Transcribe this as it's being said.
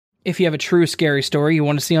If you have a true scary story you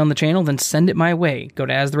want to see on the channel, then send it my way. Go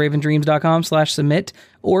to astheravendreams.com/submit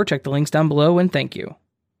or check the links down below, and thank you.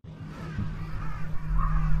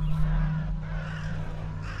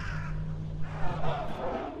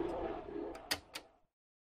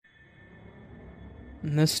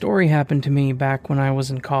 This story happened to me back when I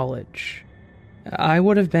was in college. I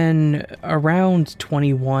would have been around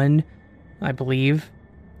 21, I believe,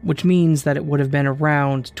 which means that it would have been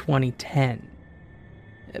around 2010.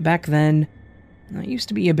 Back then, I used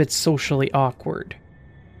to be a bit socially awkward.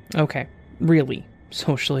 Okay, really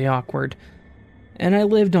socially awkward. And I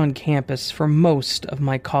lived on campus for most of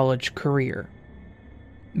my college career.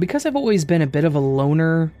 Because I've always been a bit of a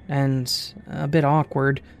loner and a bit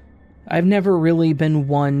awkward, I've never really been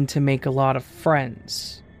one to make a lot of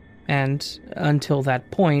friends. And until that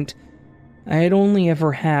point, I had only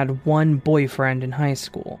ever had one boyfriend in high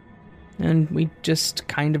school. And we just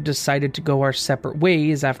kind of decided to go our separate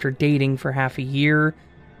ways after dating for half a year.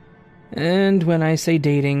 And when I say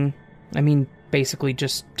dating, I mean basically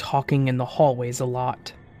just talking in the hallways a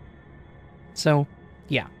lot. So,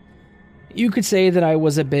 yeah. You could say that I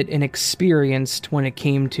was a bit inexperienced when it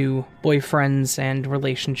came to boyfriends and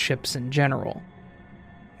relationships in general.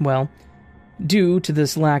 Well, due to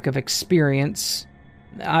this lack of experience,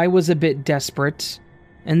 I was a bit desperate,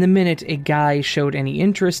 and the minute a guy showed any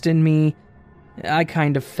interest in me, I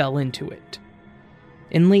kind of fell into it.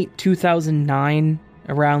 In late 2009,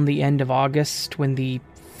 around the end of August, when the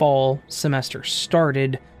fall semester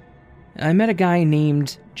started, I met a guy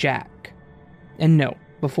named Jack. And no,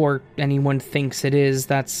 before anyone thinks it is,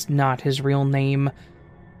 that's not his real name.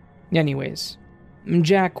 Anyways,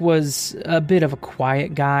 Jack was a bit of a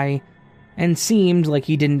quiet guy, and seemed like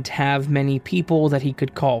he didn't have many people that he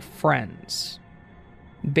could call friends.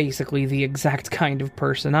 Basically the exact kind of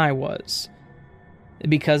person I was.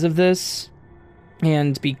 Because of this,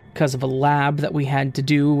 and because of a lab that we had to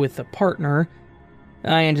do with a partner,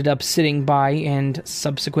 I ended up sitting by and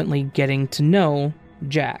subsequently getting to know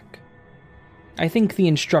Jack. I think the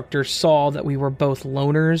instructor saw that we were both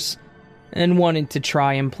loners and wanted to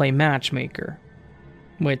try and play matchmaker,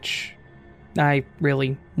 which I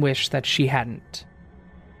really wish that she hadn't.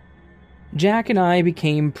 Jack and I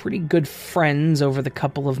became pretty good friends over the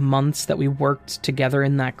couple of months that we worked together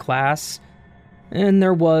in that class, and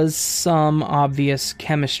there was some obvious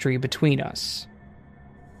chemistry between us.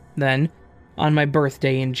 Then, on my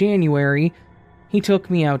birthday in January, he took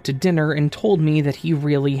me out to dinner and told me that he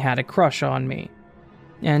really had a crush on me,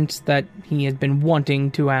 and that he had been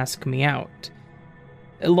wanting to ask me out.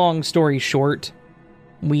 Long story short,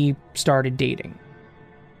 we started dating.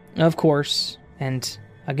 Of course, and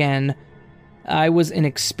again, I was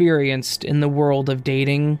inexperienced in the world of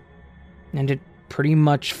dating, and it pretty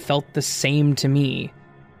much felt the same to me,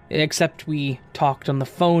 except we talked on the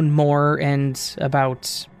phone more and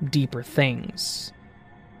about deeper things.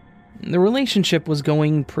 The relationship was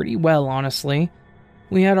going pretty well, honestly.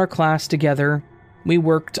 We had our class together, we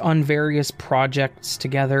worked on various projects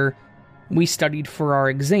together, we studied for our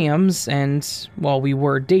exams, and while we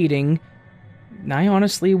were dating, I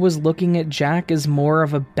honestly was looking at Jack as more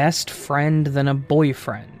of a best friend than a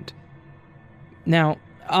boyfriend. Now,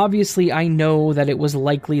 obviously I know that it was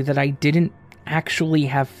likely that I didn't actually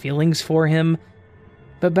have feelings for him,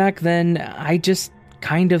 but back then I just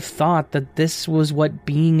kind of thought that this was what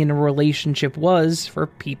being in a relationship was for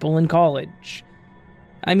people in college.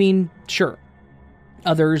 I mean, sure,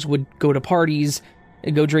 others would go to parties,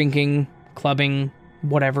 go drinking, clubbing,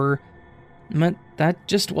 whatever, but that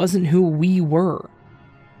just wasn't who we were.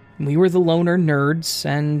 We were the loner nerds,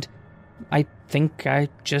 and I think I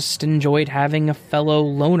just enjoyed having a fellow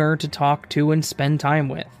loner to talk to and spend time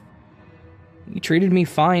with. He treated me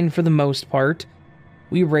fine for the most part.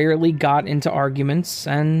 We rarely got into arguments,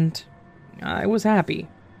 and I was happy.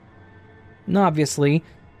 Obviously,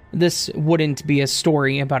 this wouldn't be a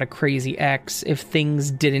story about a crazy ex if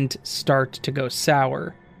things didn't start to go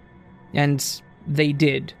sour. And they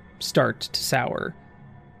did start to sour.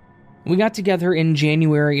 We got together in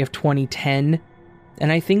January of 2010,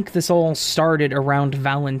 and I think this all started around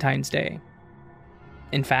Valentine's Day.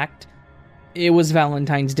 In fact, it was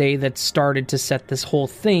Valentine's Day that started to set this whole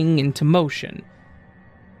thing into motion.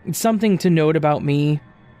 Something to note about me,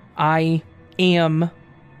 I am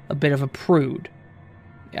a bit of a prude.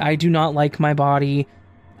 I do not like my body.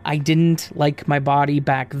 I didn't like my body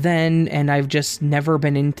back then, and I've just never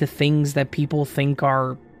been into things that people think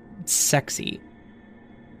are sexy.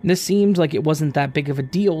 This seemed like it wasn't that big of a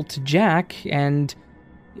deal to Jack, and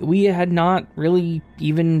we had not really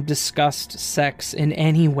even discussed sex in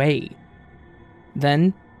any way.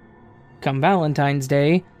 Then, come Valentine's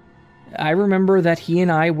Day, I remember that he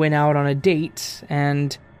and I went out on a date,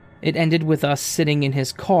 and it ended with us sitting in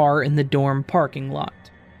his car in the dorm parking lot.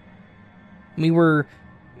 We were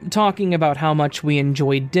talking about how much we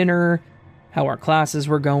enjoyed dinner, how our classes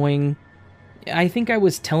were going. I think I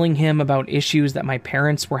was telling him about issues that my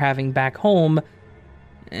parents were having back home,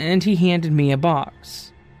 and he handed me a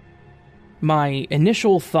box. My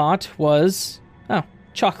initial thought was, oh,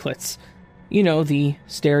 chocolates. You know, the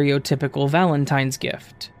stereotypical Valentine's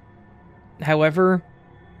gift. However,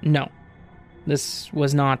 no, this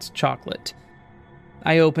was not chocolate.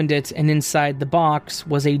 I opened it, and inside the box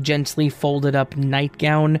was a gently folded up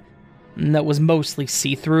nightgown that was mostly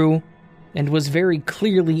see-through and was very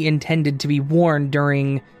clearly intended to be worn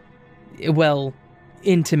during, well,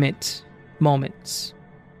 intimate moments.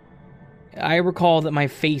 I recall that my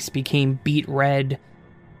face became beet red.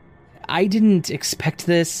 I didn't expect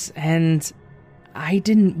this, and I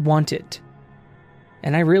didn't want it.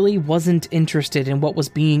 And I really wasn't interested in what was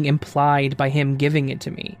being implied by him giving it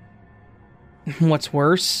to me. What's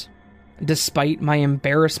worse, despite my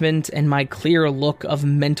embarrassment and my clear look of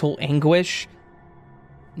mental anguish,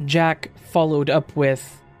 Jack followed up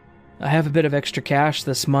with, I have a bit of extra cash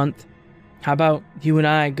this month. How about you and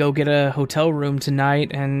I go get a hotel room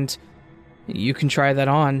tonight and you can try that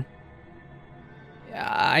on?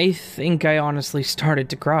 I think I honestly started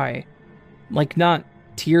to cry. Like, not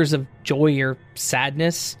tears of joy or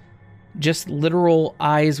sadness, just literal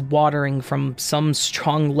eyes watering from some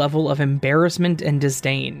strong level of embarrassment and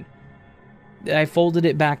disdain. I folded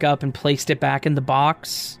it back up and placed it back in the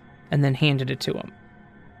box, and then handed it to him.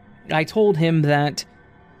 I told him that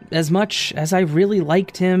as much as I really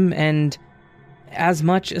liked him, and as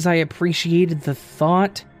much as I appreciated the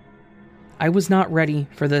thought, I was not ready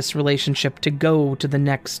for this relationship to go to the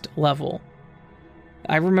next level.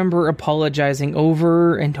 I remember apologizing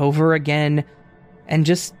over and over again, and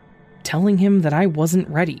just telling him that I wasn't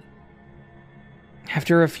ready.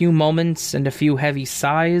 After a few moments and a few heavy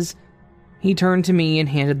sighs, he turned to me and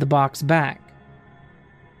handed the box back.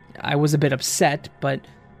 I was a bit upset, but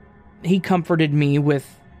he comforted me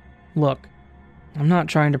with, look, I'm not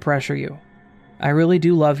trying to pressure you. I really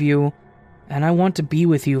do love you, and I want to be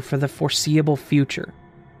with you for the foreseeable future.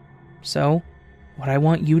 So, what I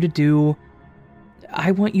want you to do,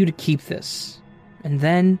 I want you to keep this, and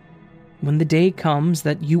then, when the day comes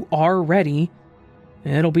that you are ready,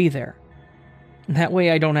 it'll be there. That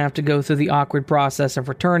way I don't have to go through the awkward process of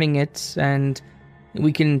returning it, and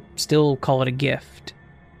we can still call it a gift.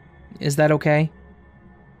 Is that okay?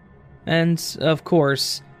 And, of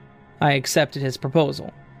course, I accepted his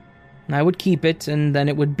proposal. I would keep it, and then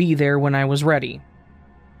it would be there when I was ready.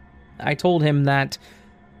 I told him that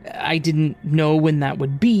I didn't know when that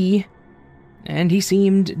would be, and he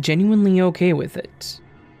seemed genuinely okay with it.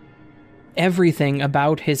 Everything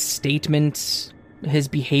about his statements, his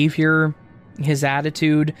behavior, his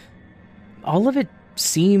attitude, all of it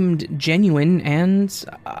seemed genuine, and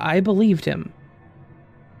I believed him.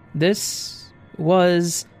 This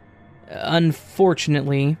was,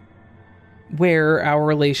 unfortunately, where our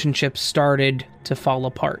relationship started to fall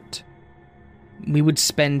apart. We would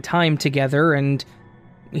spend time together, and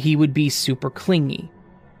he would be super clingy.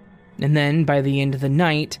 And then, by the end of the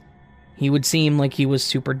night, he would seem like he was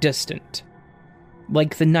super distant.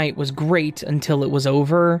 Like the night was great until it was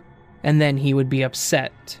over, and then he would be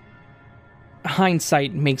upset.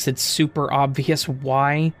 Hindsight makes it super obvious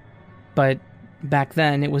why, but back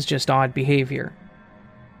then it was just odd behavior.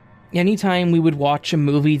 Anytime we would watch a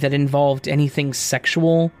movie that involved anything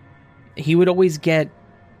sexual, he would always get,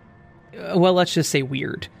 well, let's just say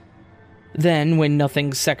weird. Then, when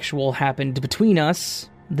nothing sexual happened between us,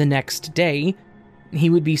 the next day, he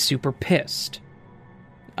would be super pissed.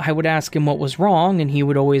 I would ask him what was wrong, and he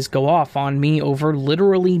would always go off on me over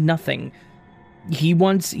literally nothing. He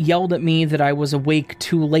once yelled at me that I was awake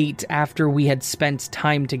too late after we had spent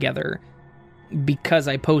time together, because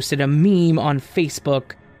I posted a meme on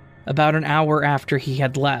Facebook about an hour after he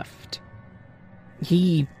had left.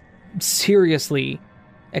 He seriously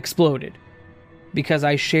exploded because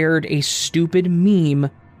I shared a stupid meme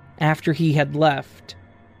after he had left,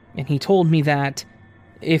 and he told me that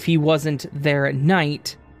if he wasn't there at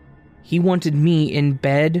night, he wanted me in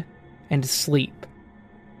bed and asleep.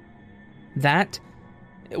 That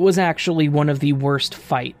was actually one of the worst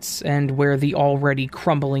fights, and where the already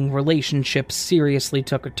crumbling relationship seriously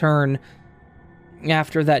took a turn.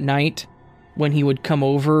 After that night, when he would come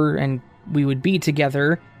over and we would be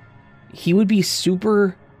together, he would be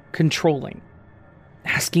super controlling,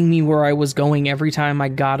 asking me where I was going every time I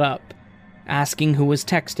got up, asking who was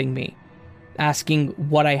texting me, asking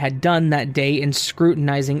what I had done that day and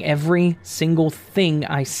scrutinizing every single thing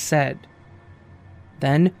I said.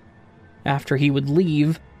 Then, after he would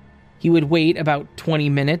leave, he would wait about 20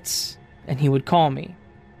 minutes and he would call me.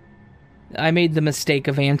 I made the mistake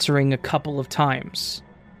of answering a couple of times.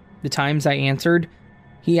 The times I answered,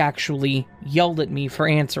 he actually yelled at me for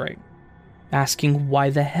answering, asking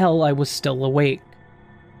why the hell I was still awake.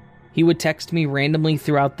 He would text me randomly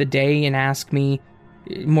throughout the day and ask me,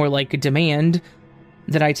 more like a demand,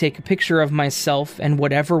 that I take a picture of myself and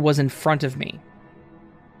whatever was in front of me.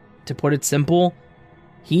 To put it simple,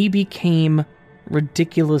 he became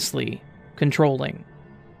ridiculously controlling,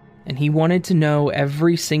 and he wanted to know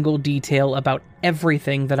every single detail about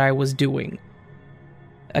everything that I was doing.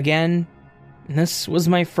 Again, this was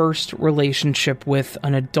my first relationship with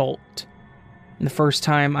an adult. The first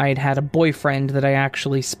time I had had a boyfriend that I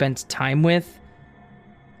actually spent time with,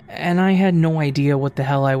 and I had no idea what the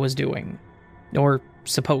hell I was doing, or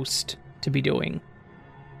supposed to be doing.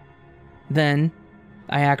 Then,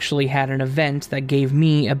 I actually had an event that gave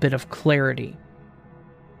me a bit of clarity.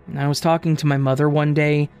 I was talking to my mother one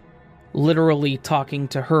day, literally talking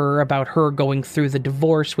to her about her going through the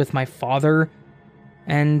divorce with my father,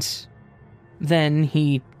 and then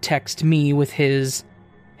he texted me with his,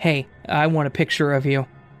 "Hey, I want a picture of you."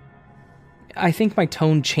 I think my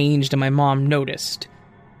tone changed and my mom noticed,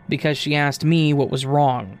 because she asked me what was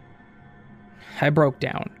wrong. I broke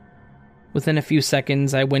down. Within a few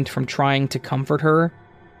seconds, I went from trying to comfort her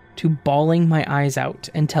to bawling my eyes out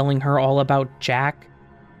and telling her all about Jack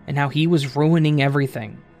and how he was ruining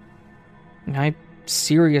everything. I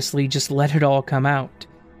seriously just let it all come out.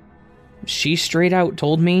 She straight out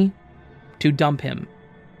told me to dump him.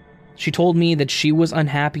 She told me that she was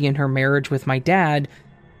unhappy in her marriage with my dad,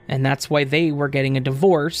 and that's why they were getting a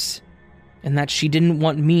divorce, and that she didn't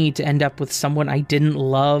want me to end up with someone I didn't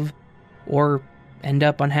love or end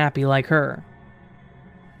up unhappy like her.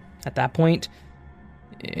 At that point,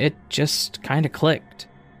 it just kind of clicked.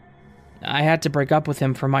 I had to break up with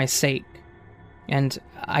him for my sake, and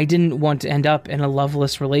I didn't want to end up in a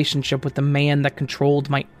loveless relationship with the man that controlled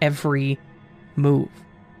my every move.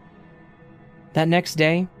 That next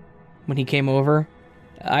day, when he came over,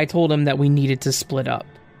 I told him that we needed to split up.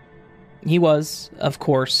 He was, of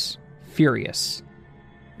course, furious.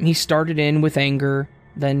 He started in with anger,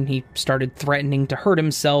 then he started threatening to hurt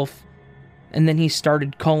himself, and then he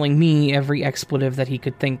started calling me every expletive that he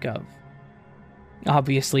could think of.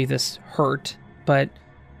 Obviously this hurt, but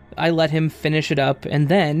I let him finish it up, and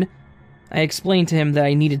then I explained to him that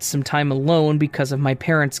I needed some time alone because of my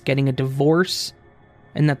parents getting a divorce,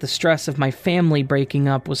 and that the stress of my family breaking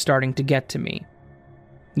up was starting to get to me.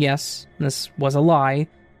 Yes, this was a lie,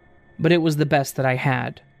 but it was the best that I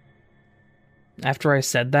had. After I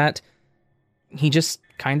said that, he just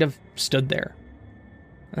kind of stood there.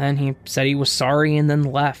 Then he said he was sorry and then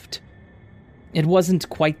left. It wasn't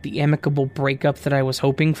quite the amicable breakup that I was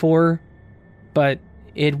hoping for, but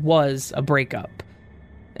it was a breakup,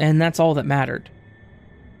 and that's all that mattered.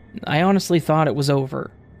 I honestly thought it was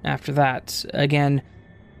over. After that, again,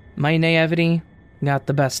 my naivety got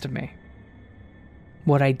the best of me.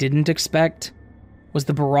 What I didn't expect was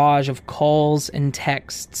the barrage of calls and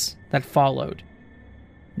texts that followed.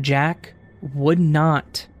 Jack would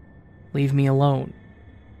not leave me alone.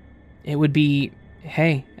 It would be,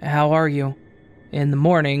 "Hey, how are you?" in the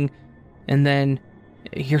morning, and then,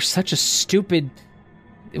 "You're such a stupid..."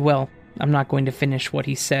 Well, I'm not going to finish what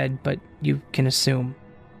he said, but you can assume.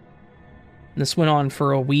 This went on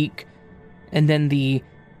for a week, and then the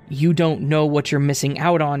 "you don't know what you're missing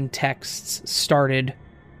out on" texts started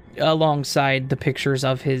alongside the pictures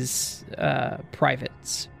of his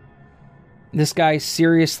privates. This guy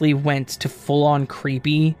seriously went to full-on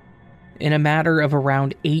creepy in a matter of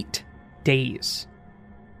around 8 days.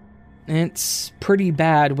 It's pretty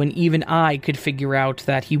bad when even I could figure out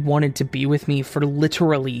that he wanted to be with me for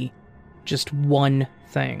literally just one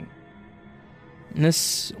thing. And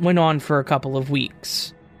this went on for a couple of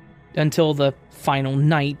weeks, until the final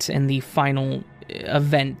night and the final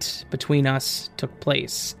event between us took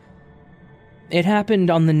place. It happened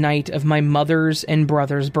on the night of my mother's and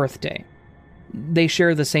brother's birthday. They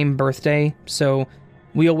share the same birthday, so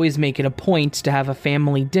we always make it a point to have a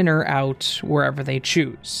family dinner out wherever they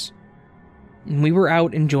choose. We were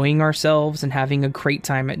out enjoying ourselves and having a great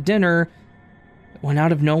time at dinner, when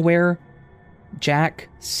out of nowhere, Jack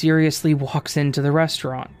seriously walks into the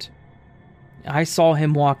restaurant. I saw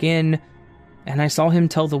him walk in, and I saw him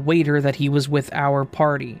tell the waiter that he was with our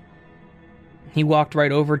party. He walked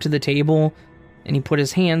right over to the table, and he put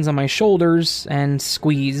his hands on my shoulders and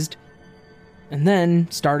squeezed, and then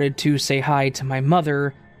started to say hi to my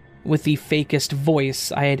mother, with the fakest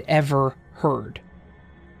voice I had ever heard.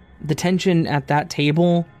 The tension at that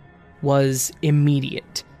table was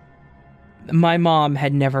immediate. My mom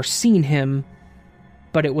had never seen him,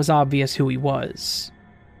 but it was obvious who he was.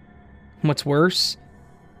 What's worse,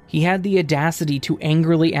 he had the audacity to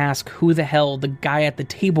angrily ask who the hell the guy at the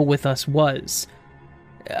table with us was.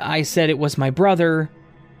 I said it was my brother,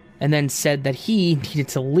 and then said that he needed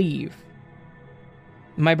to leave.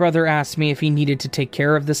 My brother asked me if he needed to take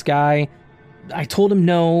care of this guy. I told him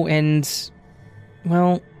no, and,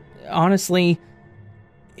 well, honestly,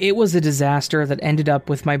 it was a disaster that ended up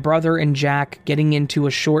with my brother and Jack getting into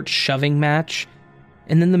a short shoving match,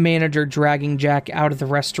 and then the manager dragging Jack out of the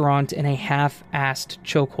restaurant in a half-assed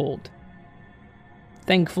chokehold.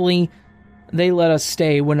 Thankfully, they let us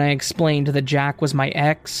stay when I explained that Jack was my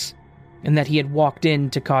ex, and that he had walked in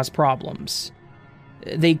to cause problems.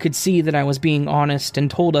 They could see that I was being honest and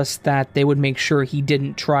told us that they would make sure he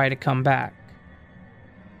didn't try to come back.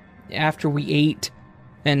 After we ate,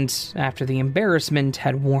 and after the embarrassment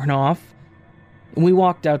had worn off, we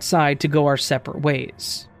walked outside to go our separate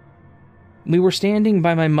ways. We were standing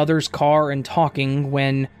by my mother's car and talking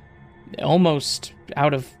when, almost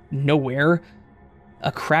out of nowhere,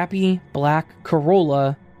 a crappy black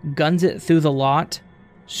Corolla guns it through the lot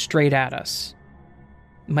straight at us.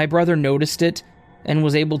 My brother noticed it and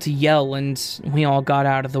was able to yell, and we all got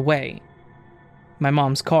out of the way. My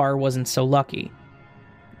mom's car wasn't so lucky.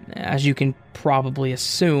 As you can probably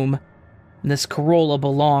assume, this Corolla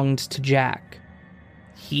belonged to Jack.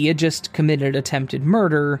 He had just committed attempted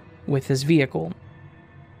murder with his vehicle.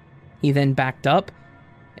 He then backed up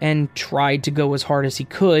and tried to go as hard as he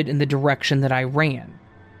could in the direction that I ran,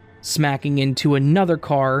 smacking into another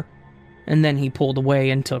car, and then he pulled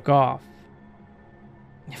away and took off.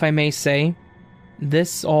 If I may say,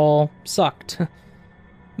 this all sucked.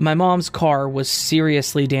 My mom's car was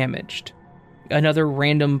seriously damaged. Another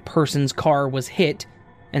random person's car was hit,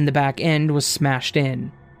 and the back end was smashed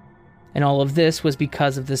in. And all of this was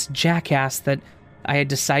because of this jackass that I had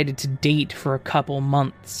decided to date for a couple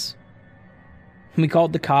months. We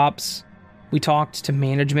called the cops. We talked to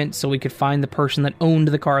management so we could find the person that owned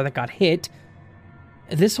the car that got hit.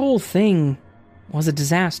 This whole thing was a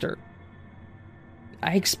disaster.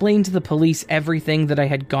 I explained to the police everything that I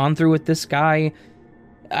had gone through with this guy.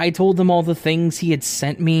 I told them all the things he had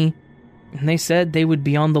sent me, and they said they would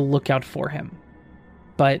be on the lookout for him.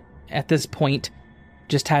 But at this point,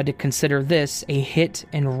 just had to consider this a hit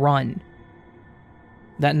and run.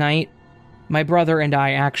 That night, my brother and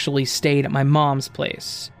I actually stayed at my mom's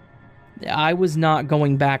place. I was not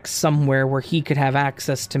going back somewhere where he could have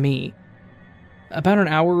access to me. About an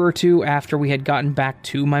hour or two after we had gotten back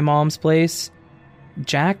to my mom's place,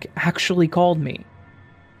 Jack actually called me.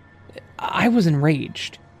 I was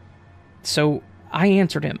enraged, so I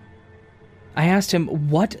answered him. I asked him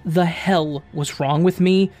what the hell was wrong with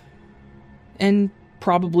me, and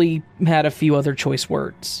probably had a few other choice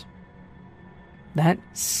words. That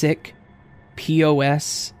sick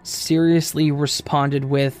POS seriously responded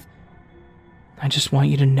with, "I just want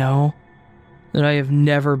you to know that I have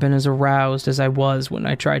never been as aroused as I was when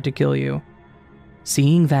I tried to kill you.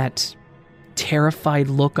 Seeing that terrified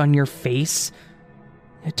look on your face,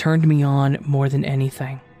 it turned me on more than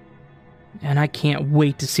anything. And I can't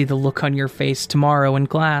wait to see the look on your face tomorrow in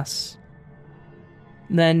class."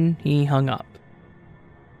 Then he hung up.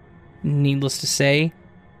 Needless to say,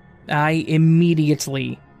 I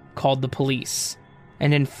immediately called the police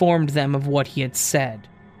and informed them of what he had said.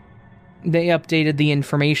 They updated the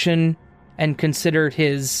information and considered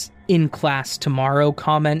his "in class tomorrow"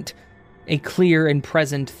 comment a clear and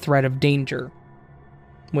present threat of danger,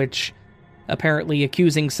 which apparently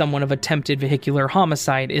accusing someone of attempted vehicular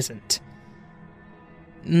homicide isn't.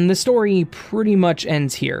 The story pretty much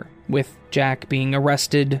ends here, with Jack being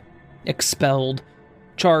arrested, expelled,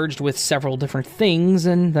 charged with several different things,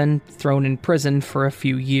 and then thrown in prison for a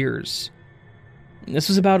few years. This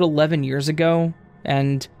was about 11 years ago,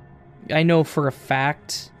 and I know for a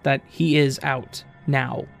fact that he is out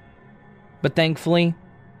now. But thankfully,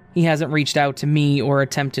 he hasn't reached out to me or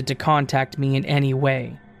attempted to contact me in any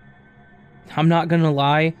way. I'm not gonna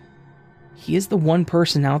lie, he is the one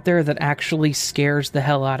person out there that actually scares the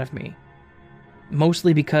hell out of me.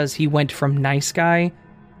 Mostly because he went from nice guy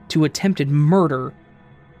to attempted murder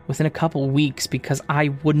within a couple weeks because I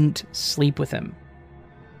wouldn't sleep with him.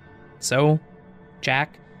 So,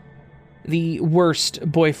 Jack, the worst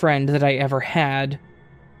boyfriend that I ever had,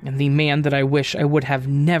 and the man that I wish I would have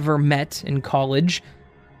never met in college,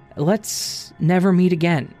 let's never meet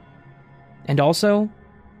again. And also,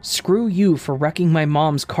 screw you for wrecking my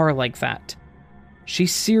mom's car like that. She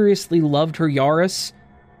seriously loved her Yaris,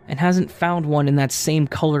 and hasn't found one in that same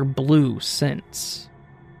color blue since.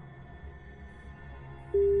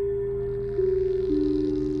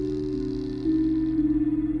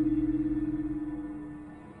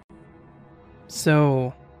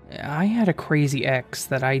 So, I had a crazy ex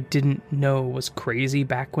that I didn't know was crazy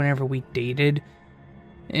back whenever we dated.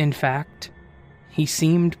 In fact, he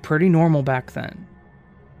seemed pretty normal back then.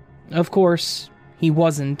 Of course, he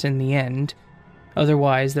wasn't in the end,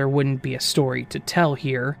 otherwise there wouldn't be a story to tell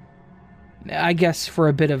here. I guess for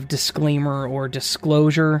a bit of disclaimer or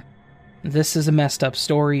disclosure, this is a messed up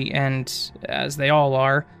story, and, as they all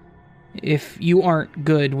are, if you aren't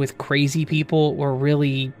good with crazy people or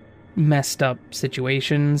really messed up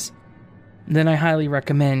situations, then I highly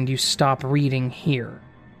recommend you stop reading here.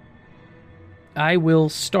 I will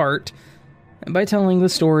start by telling the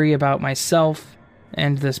story about myself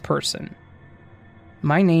and this person.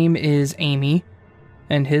 My name is Amy,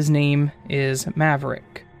 and his name is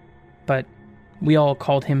Maverick, but we all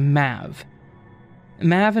called him Mav.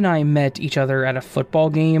 Mav and I met each other at a football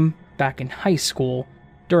game back in high school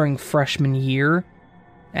during freshman year,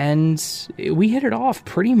 and we hit it off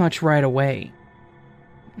pretty much right away.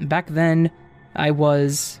 Back then, I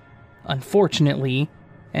was, unfortunately,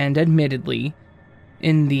 and admittedly,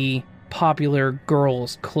 in the popular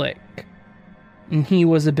girls clique. And he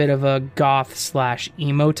was a bit of a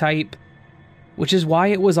goth/emo type, which is why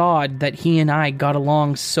it was odd that he and I got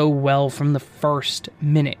along so well from the first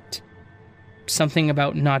minute. Something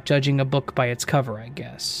about not judging a book by its cover, I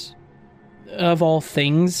guess. Of all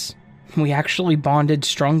things, we actually bonded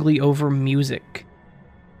strongly over music.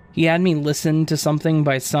 He had me listen to something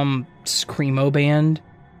by some screamo band,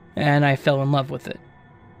 and I fell in love with it.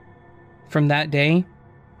 From that day,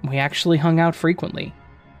 we actually hung out frequently,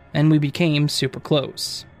 and we became super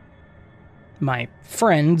close. My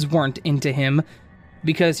friends weren't into him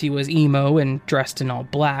because he was emo and dressed in all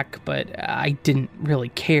black, but I didn't really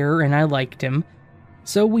care and I liked him,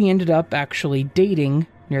 so we ended up actually dating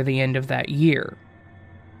near the end of that year.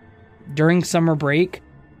 During summer break,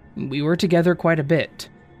 we were together quite a bit.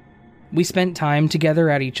 We spent time together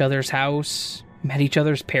at each other's house, met each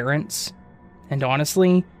other's parents, and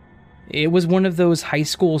honestly, it was one of those high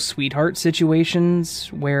school sweetheart situations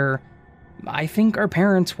where I think our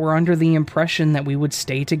parents were under the impression that we would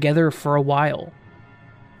stay together for a while.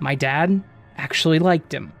 My dad actually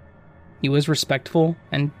liked him. He was respectful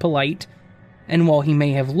and polite, and while he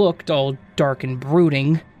may have looked all dark and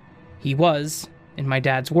brooding, he was, in my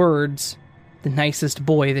dad's words, the nicest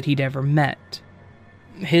boy that he'd ever met.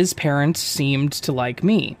 His parents seemed to like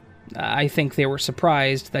me. I think they were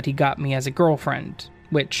surprised that he got me as a girlfriend,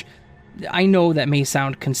 which I know that may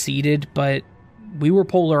sound conceited, but we were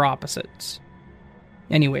polar opposites.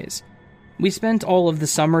 Anyways, we spent all of the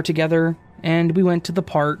summer together, and we went to the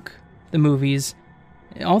park, the movies,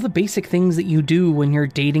 all the basic things that you do when you're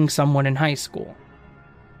dating someone in high school.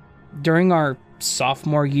 During our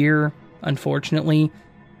sophomore year, unfortunately,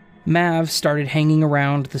 Mav started hanging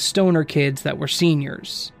around the stoner kids that were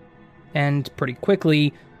seniors, and pretty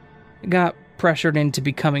quickly got pressured into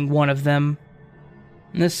becoming one of them.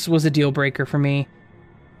 This was a deal breaker for me.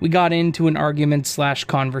 We got into an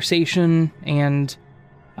argument/conversation, and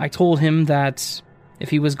I told him that if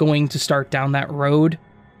he was going to start down that road,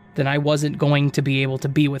 then I wasn't going to be able to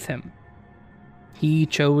be with him. He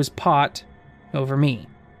chose pot over me,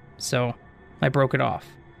 so I broke it off.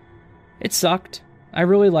 It sucked. I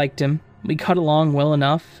really liked him. We got along well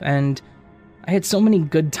enough, and I had so many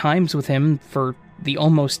good times with him for the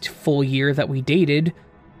almost full year that we dated,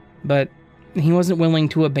 but he wasn't willing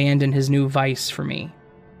to abandon his new vice for me.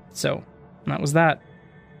 So, that was that.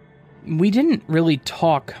 We didn't really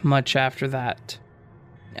talk much after that.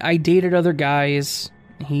 I dated other guys,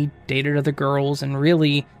 he dated other girls, and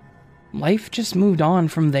really, life just moved on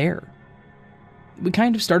from there. We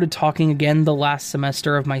kind of started talking again the last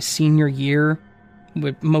semester of my senior year,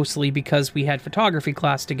 mostly because we had photography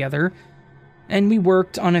class together, and we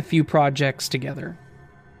worked on a few projects together.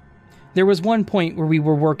 There was one point where we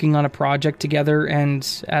were working on a project together, and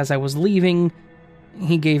as I was leaving,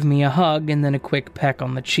 he gave me a hug and then a quick peck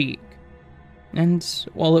on the cheek. And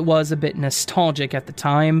while it was a bit nostalgic at the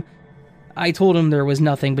time, I told him there was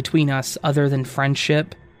nothing between us other than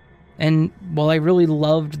friendship, and while I really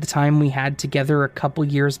loved the time we had together a couple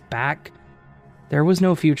years back, there was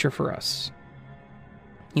no future for us.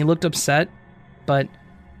 He looked upset, but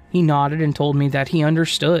he nodded and told me that he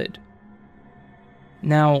understood.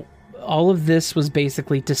 Now, all of this was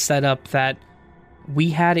basically to set up that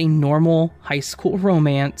we had a normal high school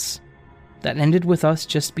romance that ended with us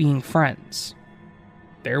just being friends.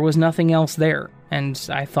 There was nothing else there, and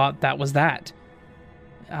I thought that was that.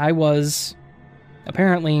 I was,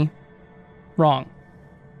 Apparently, wrong.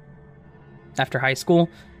 After high school,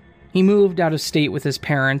 he moved out of state with his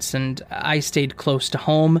parents, and I stayed close to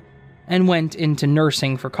home and went into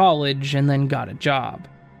nursing for college and then got a job.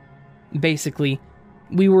 Basically,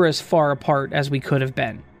 we were as far apart as we could have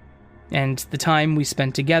been, and the time we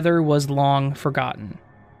spent together was long forgotten.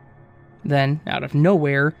 Then, out of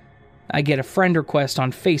nowhere, I get a friend request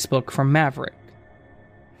on Facebook from Maverick.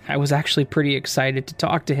 I was actually pretty excited to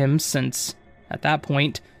talk to him since, at that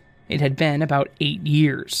point, it had been about 8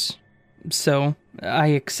 years. So, I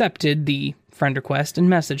accepted the friend request and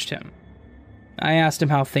messaged him. I asked him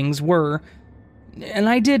how things were, and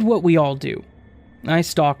I did what we all do. I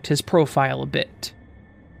stalked his profile a bit.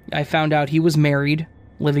 I found out he was married,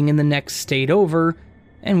 living in the next state over,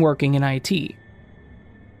 and working in IT.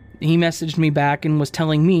 He messaged me back and was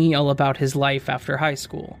telling me all about his life after high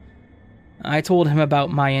school. I told him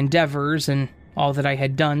about my endeavors and all that I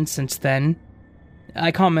had done since then.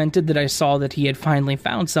 I commented that I saw that he had finally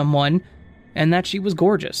found someone, and that she was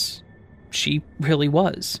gorgeous. She really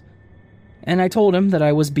was. And I told him that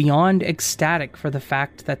I was beyond ecstatic for the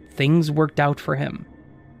fact that things worked out for him.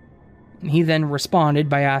 He then responded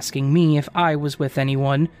by asking me if I was with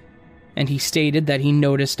anyone, and he stated that he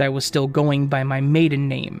noticed I was still going by my maiden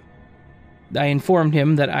name. I informed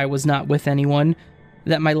him that I was not with anyone,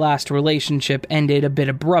 that my last relationship ended a bit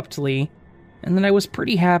abruptly, and that I was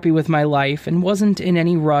pretty happy with my life and wasn't in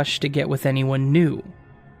any rush to get with anyone new.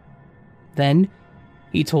 Then,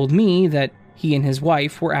 he told me that he and his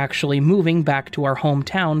wife were actually moving back to our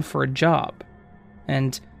hometown for a job,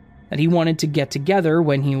 and that he wanted to get together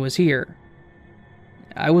when he was here.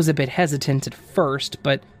 I was a bit hesitant at first,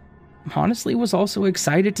 but honestly was also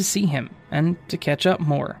excited to see him and to catch up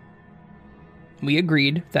more. We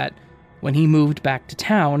agreed that when he moved back to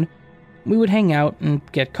town, we would hang out and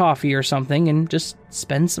get coffee or something and just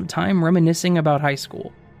spend some time reminiscing about high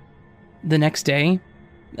school. The next day,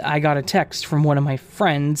 I got a text from one of my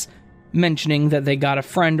friends mentioning that they got a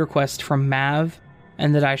friend request from Mav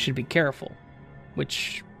and that I should be careful,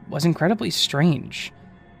 which was incredibly strange.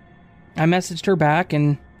 I messaged her back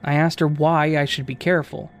and I asked her why I should be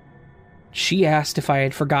careful. She asked if I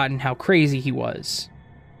had forgotten how crazy he was.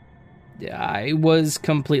 I was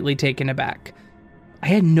completely taken aback. I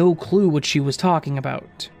had no clue what she was talking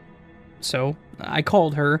about. So I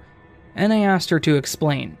called her and I asked her to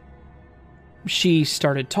explain. She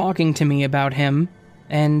started talking to me about him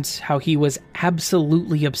and how he was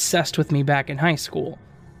absolutely obsessed with me back in high school.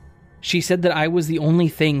 She said that I was the only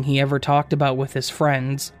thing he ever talked about with his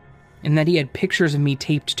friends, and that he had pictures of me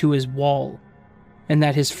taped to his wall, and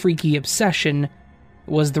that his freaky obsession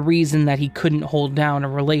was the reason that he couldn't hold down a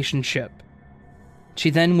relationship. She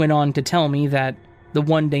then went on to tell me that the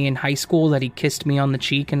one day in high school that he kissed me on the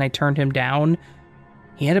cheek and I turned him down,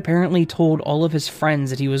 he had apparently told all of his friends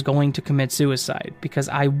that he was going to commit suicide because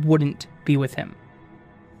I wouldn't be with him.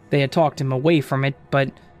 They had talked him away from it,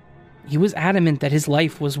 but he was adamant that his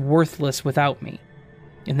life was worthless without me,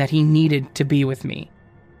 and that he needed to be with me.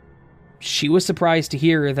 She was surprised to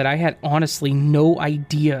hear that I had honestly no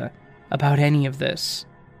idea about any of this.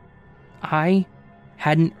 I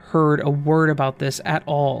hadn't heard a word about this at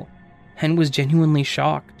all, and was genuinely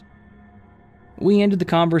shocked. We ended the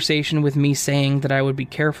conversation with me saying that I would be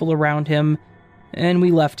careful around him, and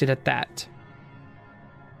we left it at that.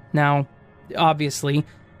 Now, obviously,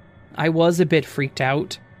 I was a bit freaked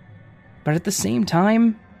out, but at the same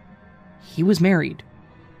time, he was married.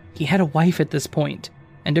 He had a wife at this point,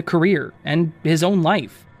 and a career, and his own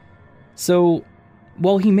life. So,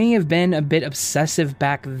 while he may have been a bit obsessive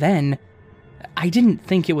back then, I didn't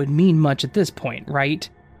think it would mean much at this point, right?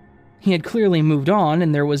 He had clearly moved on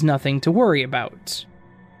and there was nothing to worry about.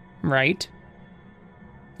 Right?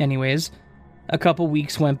 Anyways, a couple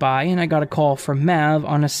weeks went by and I got a call from Mav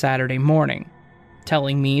on a Saturday morning,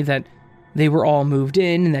 telling me that they were all moved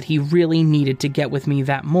in and that he really needed to get with me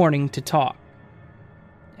that morning to talk.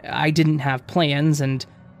 I didn't have plans, and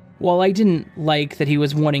while I didn't like that he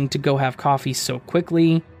was wanting to go have coffee so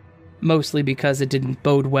quickly, mostly because it didn't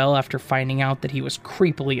bode well after finding out that he was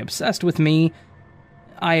creepily obsessed with me,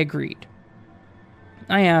 I agreed.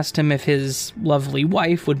 I asked him if his lovely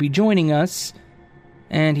wife would be joining us,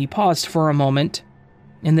 and he paused for a moment,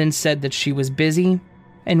 and then said that she was busy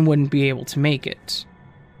and wouldn't be able to make it.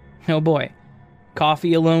 Oh boy,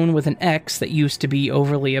 coffee alone with an ex that used to be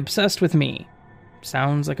overly obsessed with me.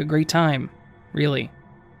 Sounds like a great time, really.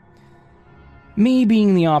 Me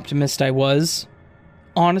being the optimist I was,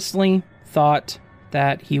 honestly thought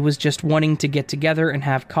that he was just wanting to get together and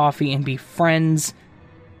have coffee and be friends,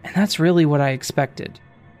 and that's really what I expected.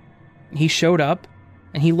 He showed up,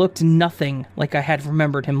 and he looked nothing like I had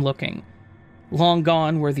remembered him looking. Long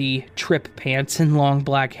gone were the trip pants and long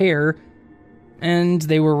black hair, and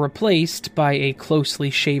they were replaced by a closely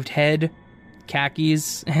shaved head,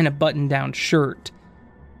 khakis, and a button-down shirt.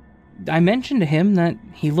 I mentioned to him that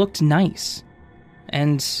he looked nice,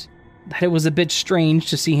 and that it was a bit strange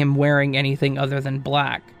to see him wearing anything other than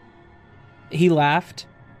black. He laughed,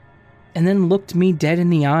 and then looked me dead in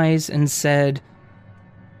the eyes and said,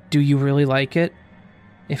 "Do you really like it?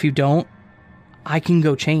 If you don't, I can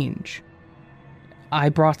go change. I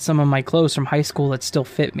brought some of my clothes from high school that still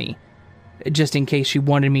fit me, just in case you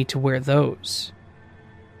wanted me to wear those."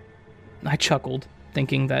 I chuckled,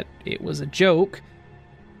 thinking that it was a joke,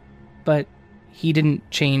 but he didn't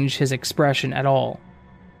change his expression at all.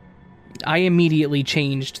 I immediately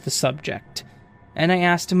changed the subject, and I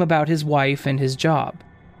asked him about his wife and his job.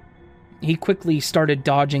 He quickly started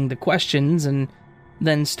dodging the questions and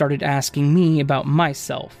then started asking me about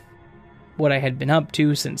myself, what I had been up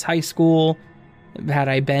to since high school, had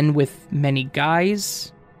I been with many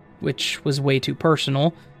guys, which was way too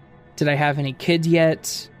personal, did I have any kids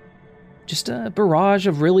yet, just a barrage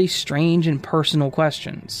of really strange and personal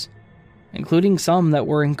questions, including some that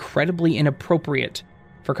were incredibly inappropriate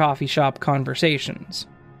for coffee shop conversations.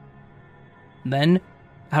 Then,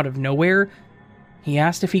 out of nowhere, he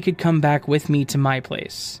asked if he could come back with me to my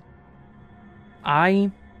place.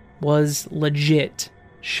 I was legit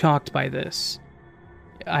shocked by this.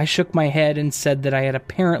 I shook my head and said that I had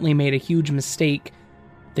apparently made a huge mistake,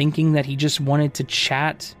 thinking that he just wanted to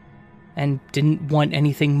chat and didn't want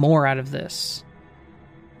anything more out of this.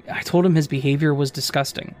 I told him his behavior was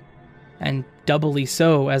disgusting, and doubly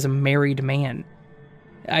so as a married man.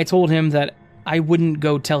 I told him that I wouldn't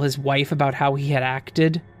go tell his wife about how he had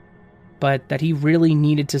acted, but that he really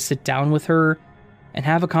needed to sit down with her and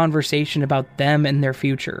have a conversation about them and their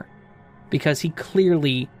future, because he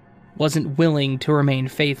clearly wasn't willing to remain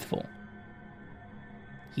faithful.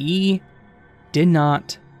 He did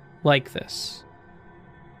not like this.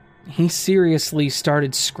 He seriously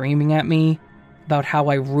started screaming at me about how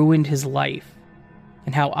I ruined his life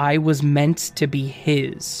and how I was meant to be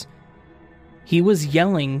his. He was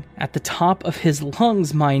yelling at the top of his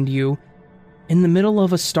lungs, mind you, in the middle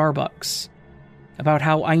of a Starbucks, about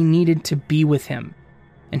how I needed to be with him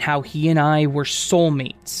and how he and I were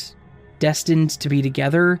soulmates, destined to be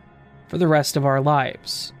together for the rest of our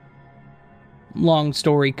lives. Long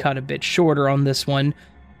story cut a bit shorter on this one.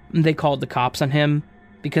 They called the cops on him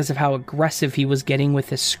because of how aggressive he was getting with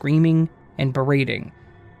his screaming and berating.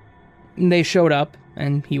 They showed up,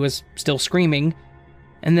 and he was still screaming,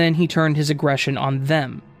 and then he turned his aggression on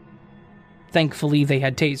them. Thankfully, they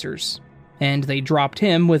had tasers, and they dropped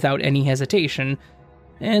him without any hesitation,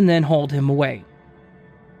 and then hauled him away.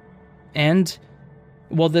 And,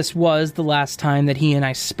 while this was the last time that he and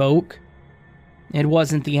I spoke, it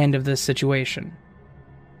wasn't the end of this situation.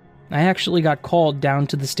 I actually got called down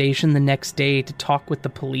to the station the next day to talk with the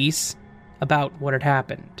police about what had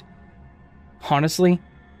happened. Honestly,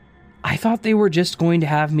 I thought they were just going to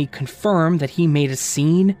have me confirm that he made a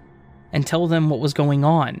scene and tell them what was going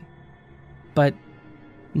on. But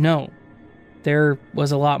no, there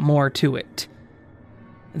was a lot more to it.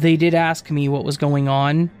 They did ask me what was going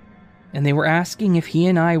on, and they were asking if he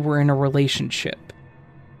and I were in a relationship.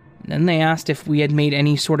 Then they asked if we had made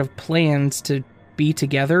any sort of plans to be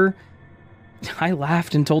together. I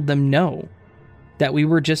laughed and told them no, that we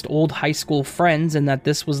were just old high school friends and that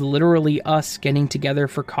this was literally us getting together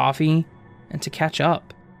for coffee and to catch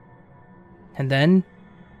up. And then,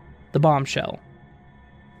 the bombshell.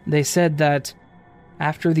 They said that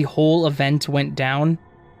after the whole event went down,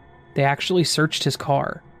 they actually searched his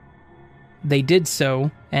car. They did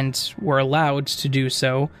so, and were allowed to do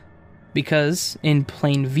so, because, in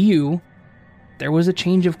plain view, there was a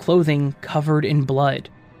change of clothing covered in blood.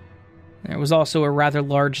 There was also a rather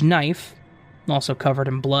large knife, also covered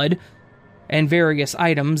in blood, and various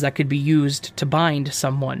items that could be used to bind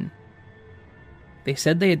someone. They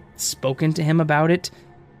said they had spoken to him about it,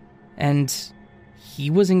 and he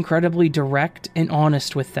was incredibly direct and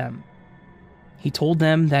honest with them. He told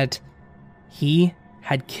them that he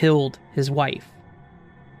had killed his wife.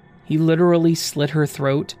 He literally slit her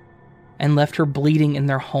throat and left her bleeding in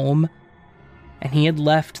their home, and he had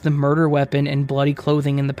left the murder weapon and bloody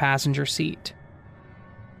clothing in the passenger seat.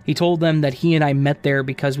 He told them that he and I met there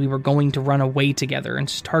because we were going to run away together and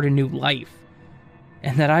start a new life,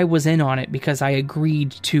 and that I was in on it because I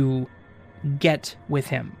agreed to get with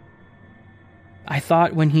him. I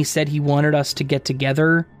thought when he said he wanted us to get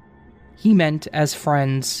together, he meant as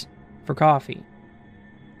friends for coffee.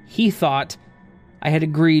 He thought I had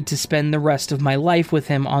agreed to spend the rest of my life with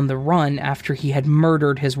him on the run after he had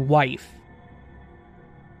murdered his wife.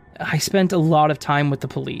 I spent a lot of time with the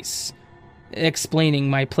police, explaining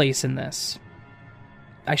my place in this.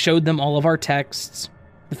 I showed them all of our texts,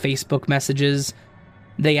 the Facebook messages.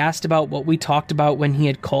 They asked about what we talked about when he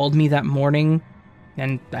had called me that morning,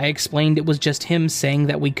 and I explained it was just him saying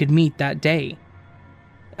that we could meet that day.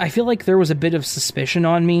 I feel like there was a bit of suspicion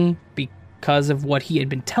on me because of what he had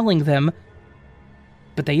been telling them,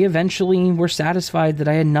 but they eventually were satisfied that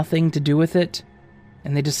I had nothing to do with it,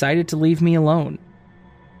 and they decided to leave me alone.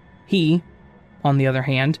 He, on the other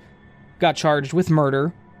hand, got charged with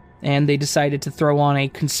murder, and they decided to throw on a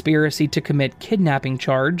conspiracy to commit kidnapping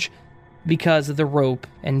charge because of the rope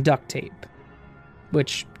and duct tape,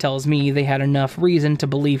 which tells me they had enough reason to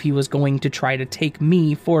believe he was going to try to take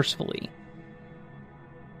me forcefully.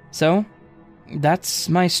 So, that's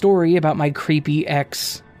my story about my creepy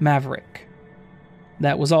ex, Maverick.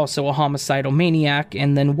 That was also a homicidal maniac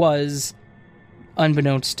and then was,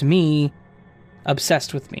 unbeknownst to me,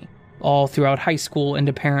 obsessed with me, all throughout high school and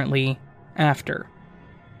apparently after.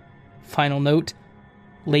 Final note,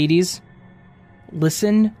 ladies,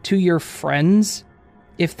 listen to your friends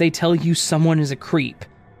if they tell you someone is a creep,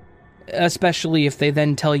 especially if they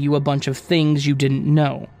then tell you a bunch of things you didn't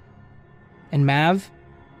know. And Mav,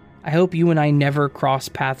 I hope you and I never cross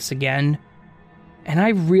paths again, and I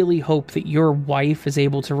really hope that your wife is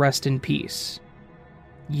able to rest in peace.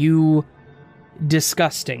 You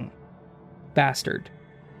disgusting bastard.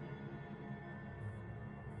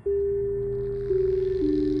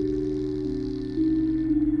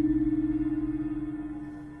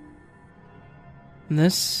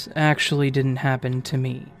 This actually didn't happen to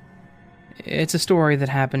me. It's a story that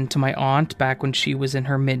happened to my aunt back when she was in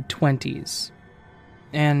her mid-20s.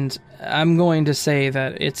 And I'm going to say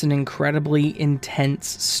that it's an incredibly intense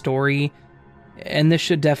story, and this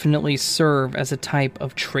should definitely serve as a type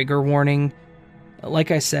of trigger warning.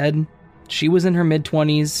 Like I said, she was in her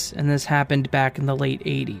mid-20s, and this happened back in the late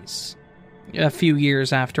 80s, a few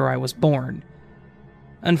years after I was born.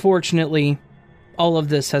 Unfortunately, all of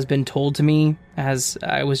this has been told to me as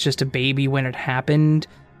I was just a baby when it happened,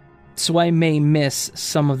 so I may miss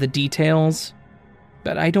some of the details,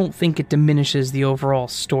 but I don't think it diminishes the overall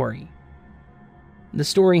story. The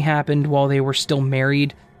story happened while they were still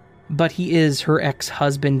married, but he is her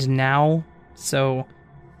ex-husband now, so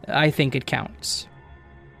I think it counts.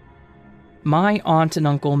 My aunt and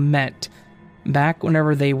uncle met back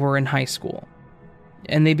whenever they were in high school,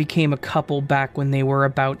 and they became a couple back when they were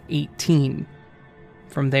about 18.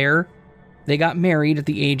 From there, they got married at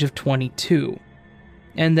the age of 22,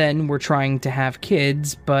 and then were trying to have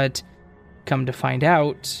kids, but come to find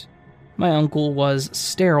out, my uncle was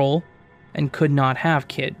sterile and could not have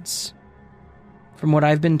kids. From what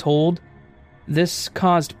I've been told, this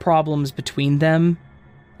caused problems between them,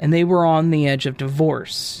 and they were on the edge of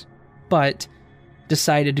divorce, but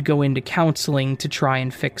decided to go into counseling to try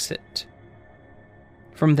and fix it.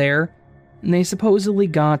 From there, they supposedly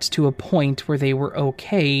got to a point where they were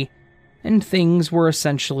okay, and things were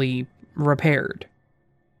essentially repaired.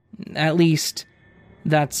 At least,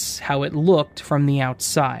 that's how it looked from the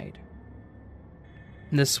outside.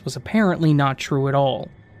 This was apparently not true at all.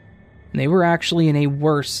 They were actually in a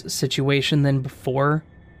worse situation than before.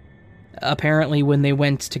 Apparently, when they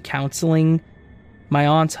went to counseling, my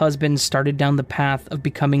aunt's husband started down the path of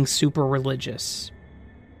becoming super religious.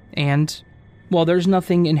 And while there's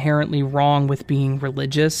nothing inherently wrong with being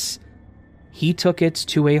religious, he took it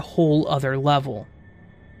to a whole other level.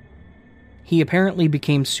 He apparently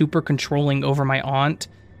became super controlling over my aunt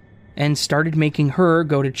and started making her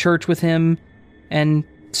go to church with him and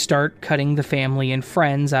start cutting the family and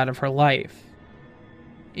friends out of her life.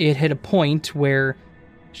 It hit a point where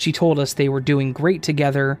she told us they were doing great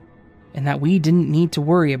together and that we didn't need to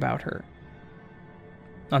worry about her.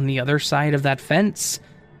 On the other side of that fence,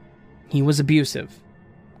 he was abusive,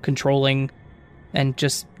 controlling, and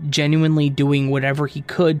just genuinely doing whatever he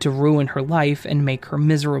could to ruin her life and make her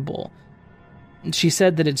miserable. She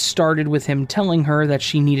said that it started with him telling her that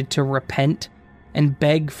she needed to repent and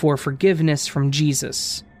beg for forgiveness from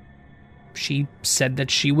Jesus. She said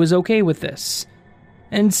that she was okay with this,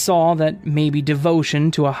 and saw that maybe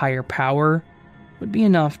devotion to a higher power would be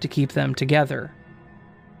enough to keep them together.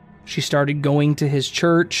 She started going to his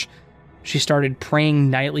church, she started praying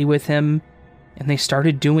nightly with him, and they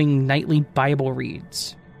started doing nightly Bible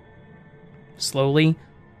reads. Slowly,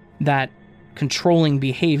 that controlling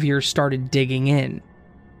behavior started digging in.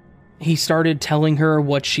 He started telling her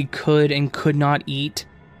what she could and could not eat.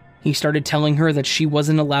 He started telling her that she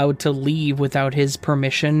wasn't allowed to leave without his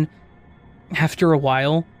permission. After a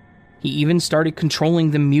while, he even started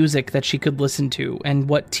controlling the music that she could listen to and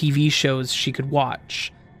what TV shows she could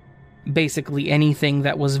watch. Basically anything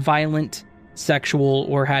that was violent, sexual,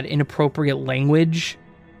 or had inappropriate language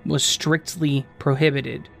was strictly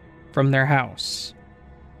prohibited from their house.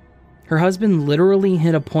 Her husband literally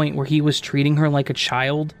hit a point where he was treating her like a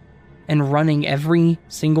child and running every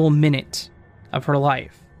single minute of her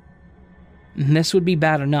life. And this would be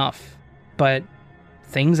bad enough, but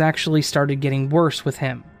things actually started getting worse with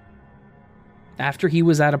him. After he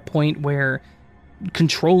was at a point where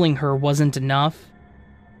controlling her wasn't enough,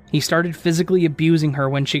 he started physically abusing her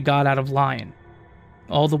when she got out of line.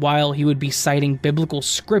 All the while, he would be citing biblical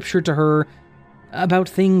scripture to her about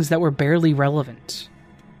things that were barely relevant.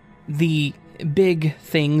 The big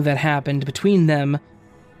thing that happened between them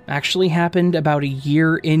actually happened about a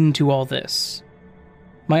year into all this.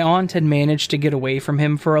 My aunt had managed to get away from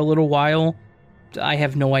him for a little while, I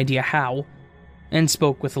have no idea how, and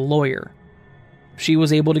spoke with a lawyer. She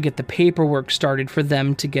was able to get the paperwork started for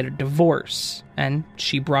them to get a divorce, and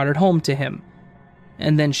she brought it home to him.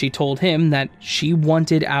 And then she told him that she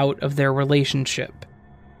wanted out of their relationship.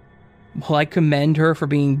 While I commend her for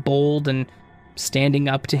being bold and standing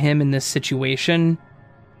up to him in this situation,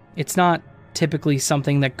 it's not typically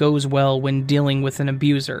something that goes well when dealing with an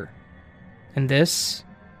abuser. And this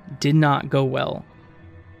did not go well.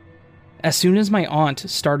 As soon as my aunt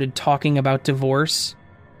started talking about divorce,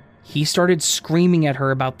 he started screaming at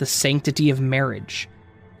her about the sanctity of marriage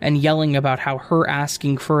and yelling about how her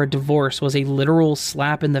asking for a divorce was a literal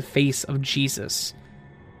slap in the face of Jesus.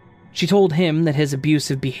 She told him that his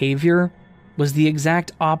abusive behavior was the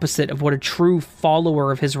exact opposite of what a true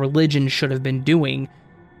follower of his religion should have been doing,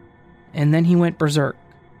 and then he went berserk.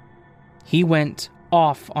 He went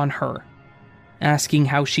off on her, asking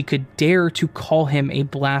how she could dare to call him a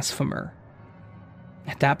blasphemer.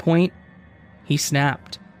 At that point, he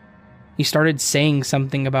snapped. He started saying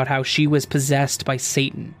something about how she was possessed by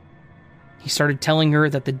Satan. He started telling her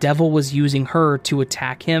that the devil was using her to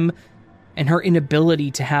attack him, and her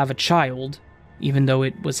inability to have a child, even though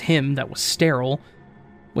it was him that was sterile,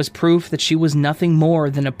 was proof that she was nothing more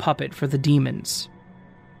than a puppet for the demons.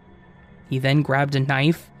 He then grabbed a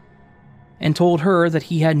knife and told her that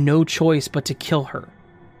he had no choice but to kill her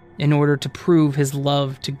in order to prove his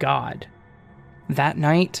love to God. That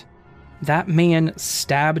night, that man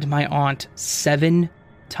stabbed my aunt 7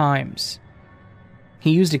 times.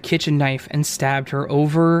 He used a kitchen knife and stabbed her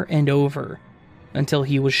over and over until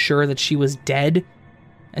he was sure that she was dead,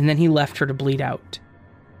 and then he left her to bleed out.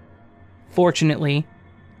 Fortunately,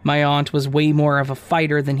 my aunt was way more of a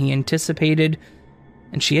fighter than he anticipated,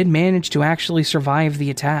 and she had managed to actually survive the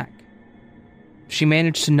attack. She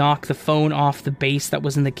managed to knock the phone off the base that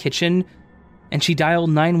was in the kitchen, and she dialed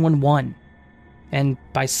 911. And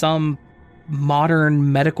by some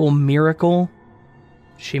modern medical miracle,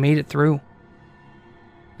 she made it through.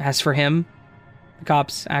 As for him, the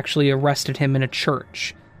cops actually arrested him in a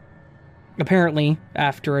church. Apparently,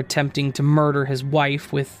 after attempting to murder his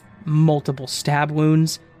wife with multiple stab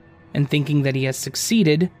wounds and thinking that he has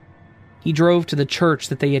succeeded, he drove to the church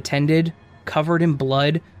that they attended, covered in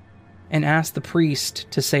blood, and asked the priest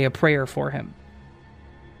to say a prayer for him.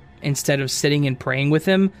 Instead of sitting and praying with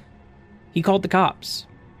him, he called the cops.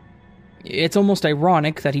 It's almost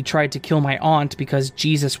ironic that he tried to kill my aunt because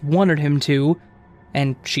Jesus wanted him to,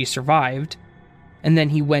 and she survived, and then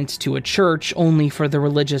he went to a church only for the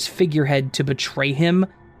religious figurehead to betray him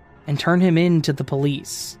and turn him in to the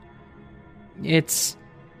police. It's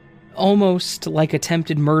almost like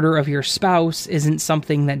attempted murder of your spouse isn't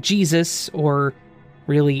something that Jesus, or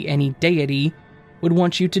really any deity, would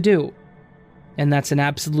want you to do. And that's an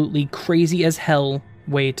absolutely crazy as hell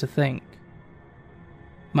way to think.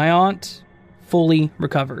 My aunt fully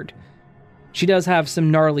recovered. She does have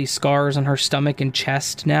some gnarly scars on her stomach and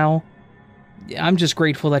chest now. I'm just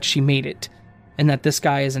grateful that she made it, and that this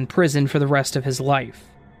guy is in prison for the rest of his life.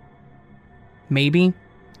 Maybe,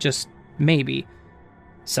 just maybe,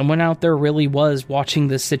 someone out there really was watching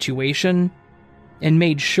this situation and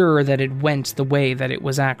made sure that it went the way that it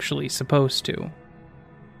was actually supposed to.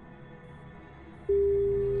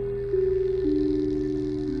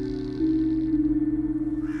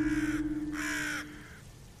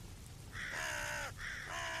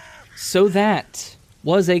 So that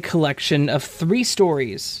was a collection of 3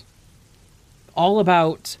 stories, all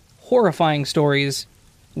about horrifying stories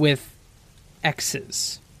with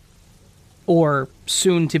exes, or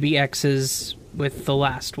soon-to-be exes with the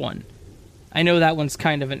last one. I know that one's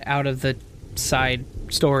kind of an out-of-the-side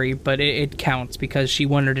story, but it counts because she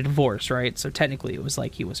wanted a divorce, right? So technically it was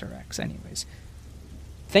like he was her ex anyways.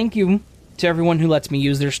 Thank you to everyone who lets me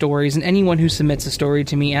use their stories, and anyone who submits a story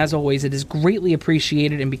to me. As always, it is greatly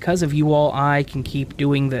appreciated, and because of you all, I can keep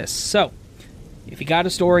doing this. So, If you got a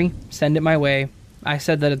story, send it my way. I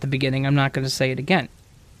said that at the beginning, I'm not going to say it again.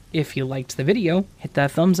 If you liked the video, hit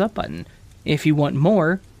that thumbs up button. If you want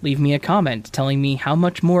more, leave me a comment telling me how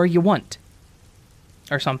much more you want.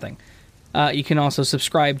 Or something. You can also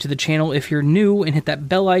subscribe to the channel if you're new and hit that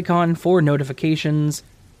bell icon for notifications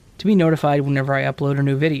to be notified whenever I upload a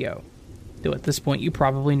new video. Though at this point you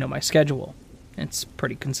probably know my schedule. It's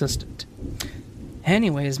pretty consistent.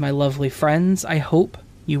 Anyways, my lovely friends, I hope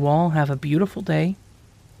you all have a beautiful day.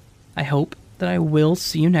 I hope that I will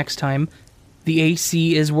see you next time. The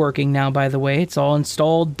AC is working now, by the way. It's all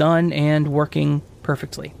installed, done, and working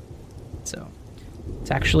perfectly. So,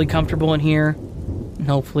 it's actually comfortable in here, and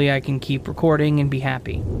hopefully I can keep recording and be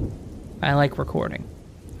happy. I like recording.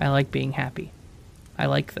 I like being happy. I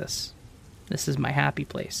like this. This is my happy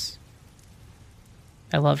place.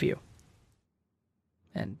 I love you.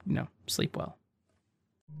 And, sleep well.